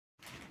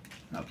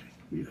Okay,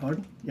 are you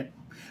recording? Yeah.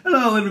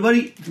 Hello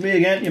everybody, it's me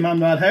again, your man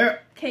Rod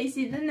here.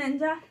 Casey the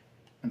Ninja.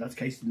 And that's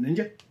Casey the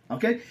Ninja.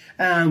 Okay,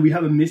 and we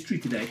have a mystery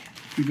today.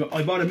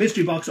 I bought a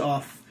mystery box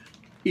off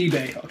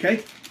eBay,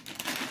 okay?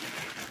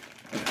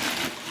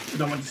 I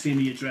don't want you to see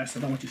the address, I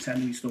don't want you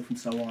sending me stuff and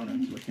so on,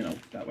 and like, you know,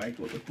 that way.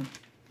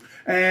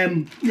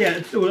 Yeah,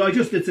 it's a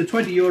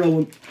 €20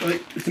 one,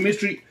 right? It's a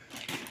mystery.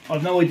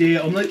 I've no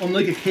idea. I'm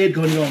like a kid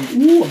going,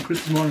 ooh, on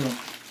Christmas morning,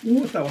 ooh,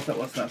 what's that?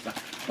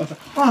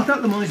 Oh,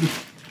 that reminds me.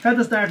 How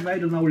does Darth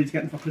Vader know what he's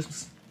getting for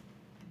Christmas?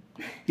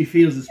 He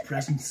feels his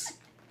presence.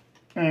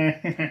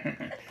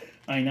 I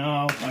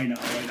know.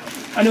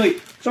 Anyway,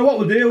 so what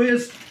we'll do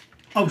is,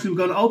 obviously we're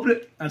going to open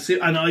it and see,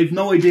 and I've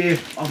no idea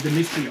of the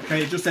mystery,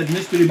 okay? It just said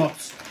mystery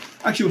box.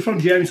 Actually, it was from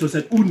Jeremy, so it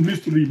said,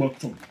 mystery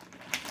box.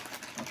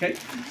 Okay,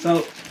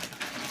 so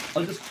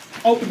I'll just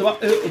open the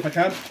box if I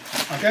can,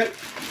 okay?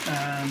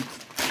 And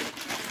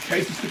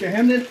Casey, stick your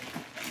hand in.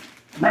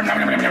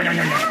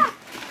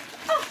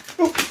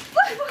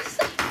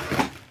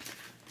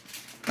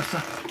 That's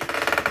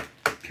that.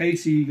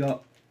 Casey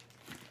got.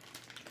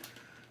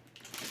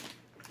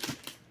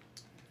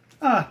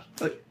 I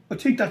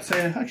think that's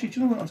actually. Do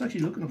you know what? I was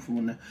actually looking up for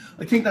one there.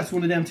 I think that's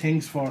one of them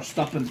things for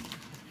stopping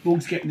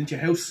bugs getting into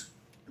your house.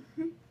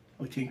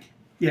 I think.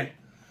 Yeah,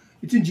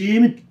 it's in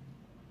German.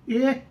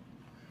 Yeah.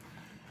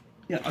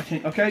 Yeah, I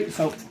think. Okay,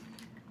 so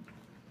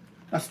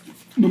that's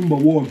number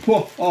one.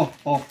 Oh.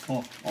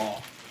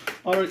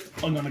 All right,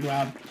 I'm gonna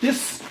grab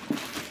this.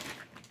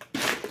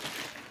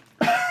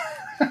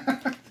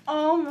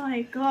 Oh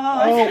my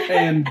god.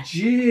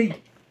 OMG.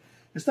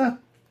 Is that?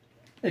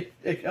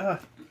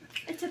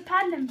 It's a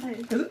paddling pool.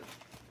 Is it?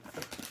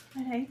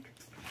 I think.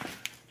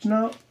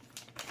 No.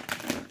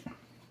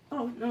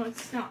 Oh, no,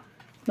 it's not.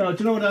 No,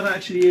 do you know what that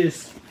actually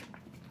is?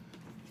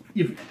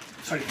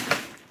 Sorry.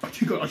 I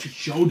think I should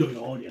show the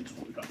audience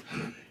what we got.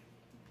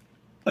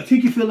 I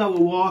think you fill that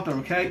with water,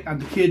 okay?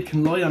 And the kid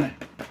can lie on it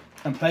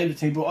and play the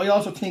thing. But I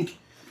also think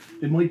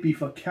it might be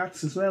for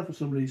cats as well for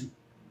some reason.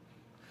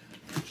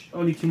 Which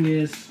only thing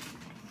is...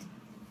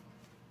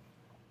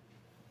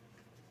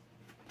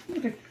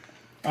 Okay.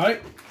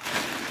 Alright.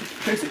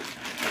 Taste it.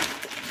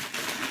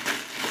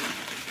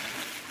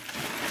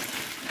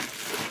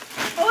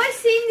 Oh, I've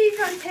seen these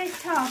on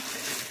TikTok.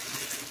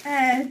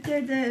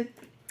 They're the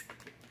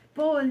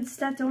bowls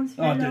that don't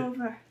spill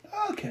over.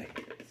 Okay.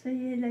 So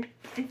you like,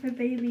 if a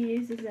baby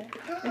uses it.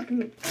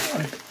 Alright.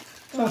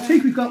 So I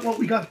think we've got what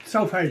we got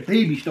so far is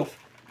baby stuff.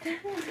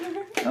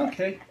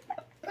 Okay.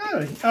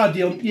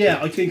 Alright. Yeah,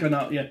 I think I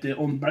know. Yeah, the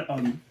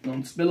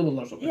unspillable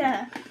or something.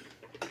 Yeah.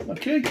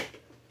 Okay.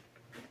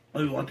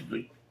 I wanted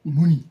like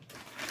money.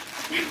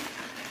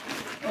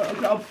 I'll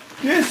grab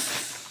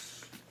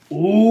this.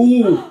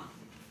 Oh.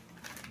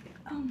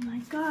 Oh my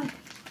god.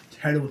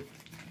 Heroin.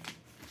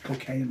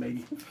 Cocaine,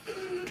 baby.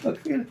 Look,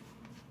 forget it.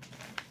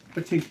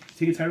 I think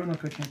it's heroin or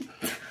cocaine.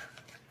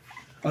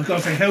 I was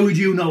going to say, how would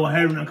you know what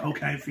heroin and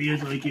cocaine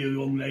feels like, you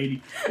young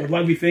lady? I'd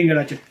wag my finger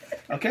at you.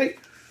 Okay?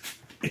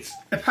 It's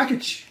a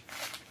package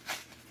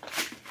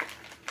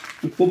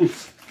with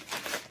bubbles.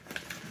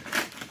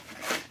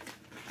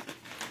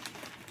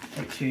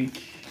 I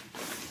think.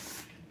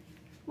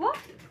 What?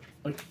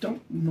 I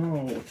don't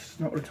know. It's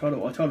not what I thought it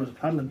was. I thought it was a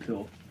paddling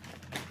pool.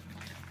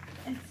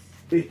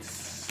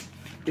 It's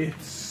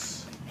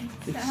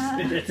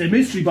a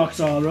mystery box,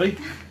 all right.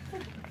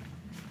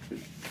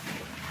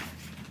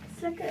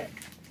 It's like a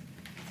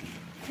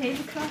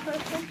tablecloth or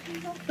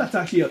something. That's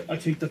actually, I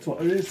think that's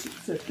what it is.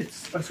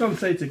 I was going to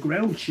say it's a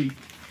ground sheet.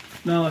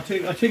 No, I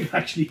think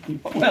actually,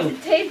 well,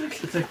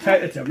 it's a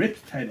tablecloth. It's a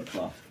ripped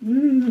tablecloth.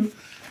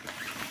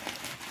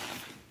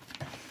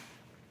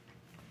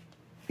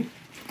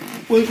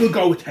 We'll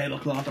go with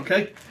tablecloth,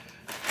 okay?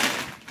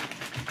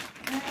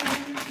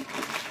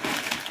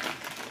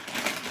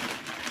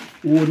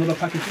 Oh, another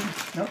packaging?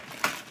 No.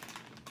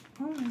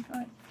 Oh my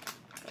god.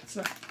 What's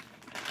that?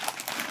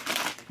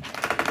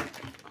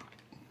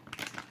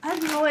 I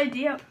have no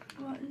idea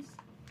what is.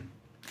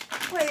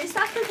 Wait, is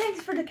that the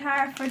things for the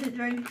car for the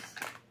drinks?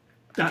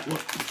 That's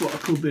what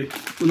it could be.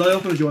 Will I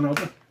open it or do you want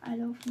to open it?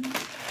 I'll open it.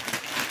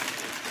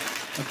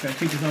 Okay, I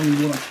think there's only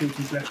one or two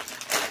things left.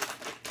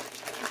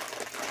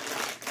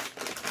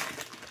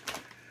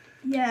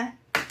 Yeah.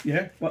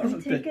 Yeah? What is I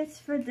it? think it's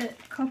for the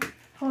cup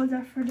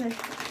holder for the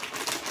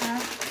car.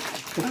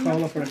 Cup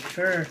holder for the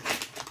car.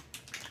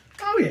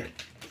 Oh yeah.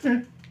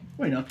 Yeah.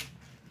 Why not?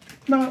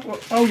 No. Well,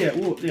 oh yeah.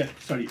 Oh yeah.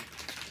 Sorry.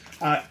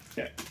 Yeah.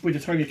 By the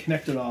time you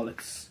connect it all,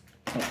 it's.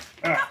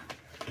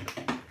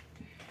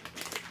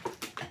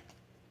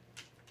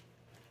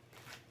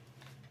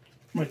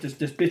 Right.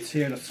 There's bits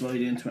here that slide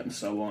into it and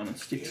so on and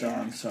sticks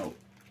on. So.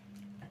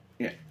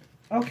 Yeah.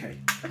 Okay.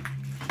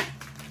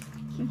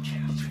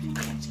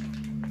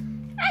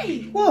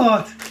 Hey!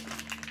 What? I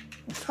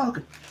was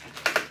talking.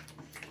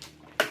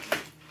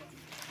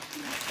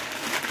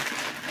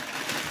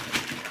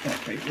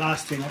 Okay,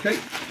 last thing, okay?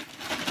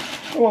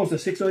 Oh, what was the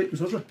 6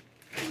 items, wasn't it?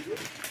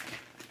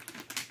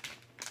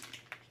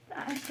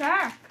 A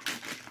shark.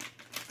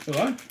 A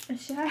what? A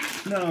shark.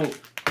 No.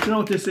 Do you know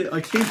what this is?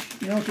 I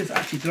think, you know what this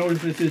actually, do you know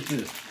what this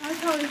is? I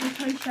thought it was a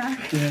toy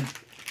shark. Yeah.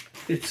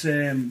 It's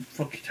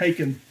for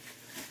taking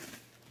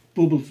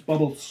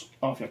bubbles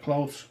off your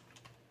clothes.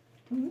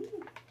 Ooh.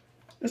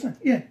 Isn't it?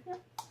 Yeah.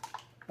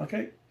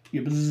 Okay.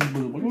 You bubbles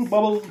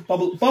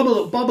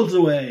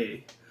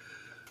away.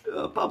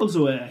 Bubbles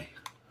away.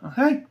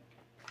 Okay.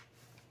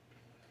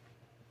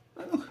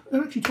 Look, I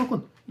actually took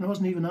one. And it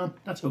wasn't even on.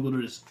 That's how good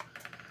it is.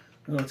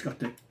 Oh, it's got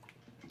the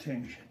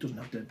thing. It doesn't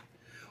have the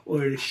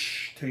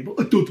Irish table.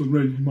 It doesn't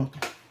really matter.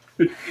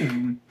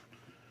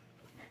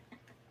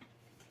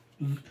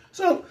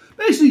 So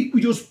basically,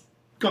 we just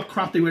got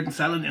crap they weren't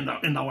selling in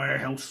the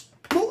warehouse.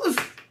 What was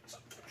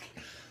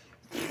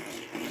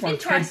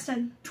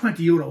interesting?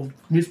 €20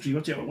 mystery.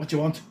 What you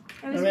want?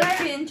 It was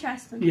very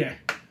interesting. Yeah,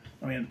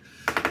 I mean,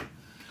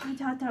 I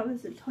thought that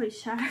was a toy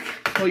shark.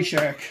 Toy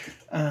shark,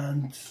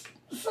 and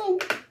so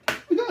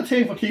we got a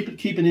thing for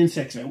keeping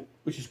insects out,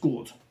 which is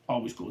good.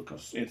 Always good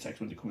because insects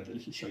when they come in the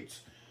little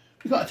shapes.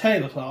 We got a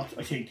tablecloth,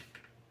 I think.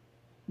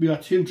 We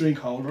got 2 drink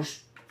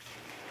holders.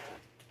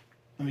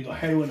 And we got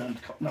heroin and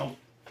no,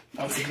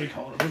 that was the drink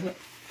holder, wasn't it?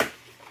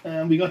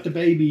 And we got the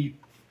baby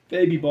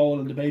bowl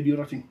and the baby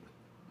other thing,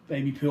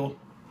 baby pool.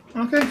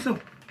 Okay, so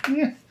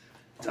yeah,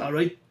 it's all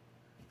right.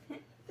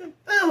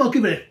 I'll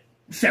give it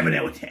a 7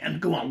 out of 10.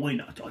 Go on, why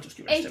not? I'll just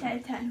give it a 8 out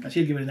of 10.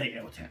 She'll give it an 8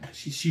 out of 10.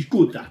 She's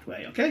good that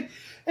way. Okay.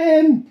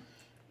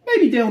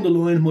 Maybe down the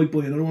line I might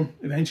buy another one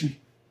eventually,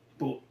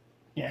 but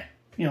yeah,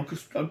 you know,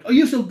 because I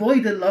used to buy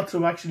the lots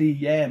of actually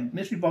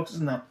mystery boxes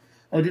and that.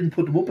 I didn't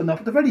put them up and that,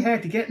 but they're very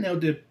hard to get now.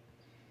 The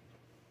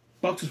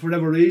boxes for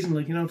whatever reason,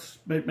 like, you know, it's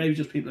maybe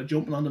just people are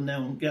jumping on them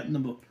now and getting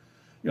them, but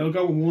you know, I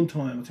got one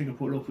time, I think I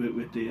put it up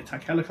with the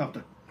attack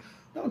helicopter.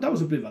 That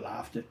was a bit of a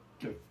laugh, the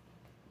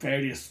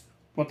various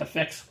what the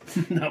fex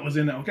that was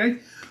in it. Okay,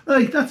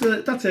 right,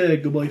 that's a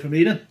goodbye for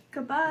me then.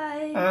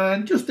 Goodbye.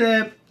 And just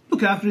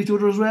look after each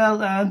other as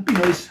well, and be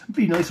nice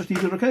to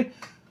each other. Okay.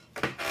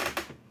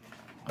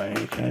 I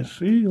can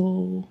see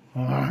you.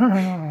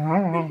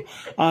 All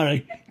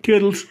right,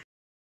 kiddles.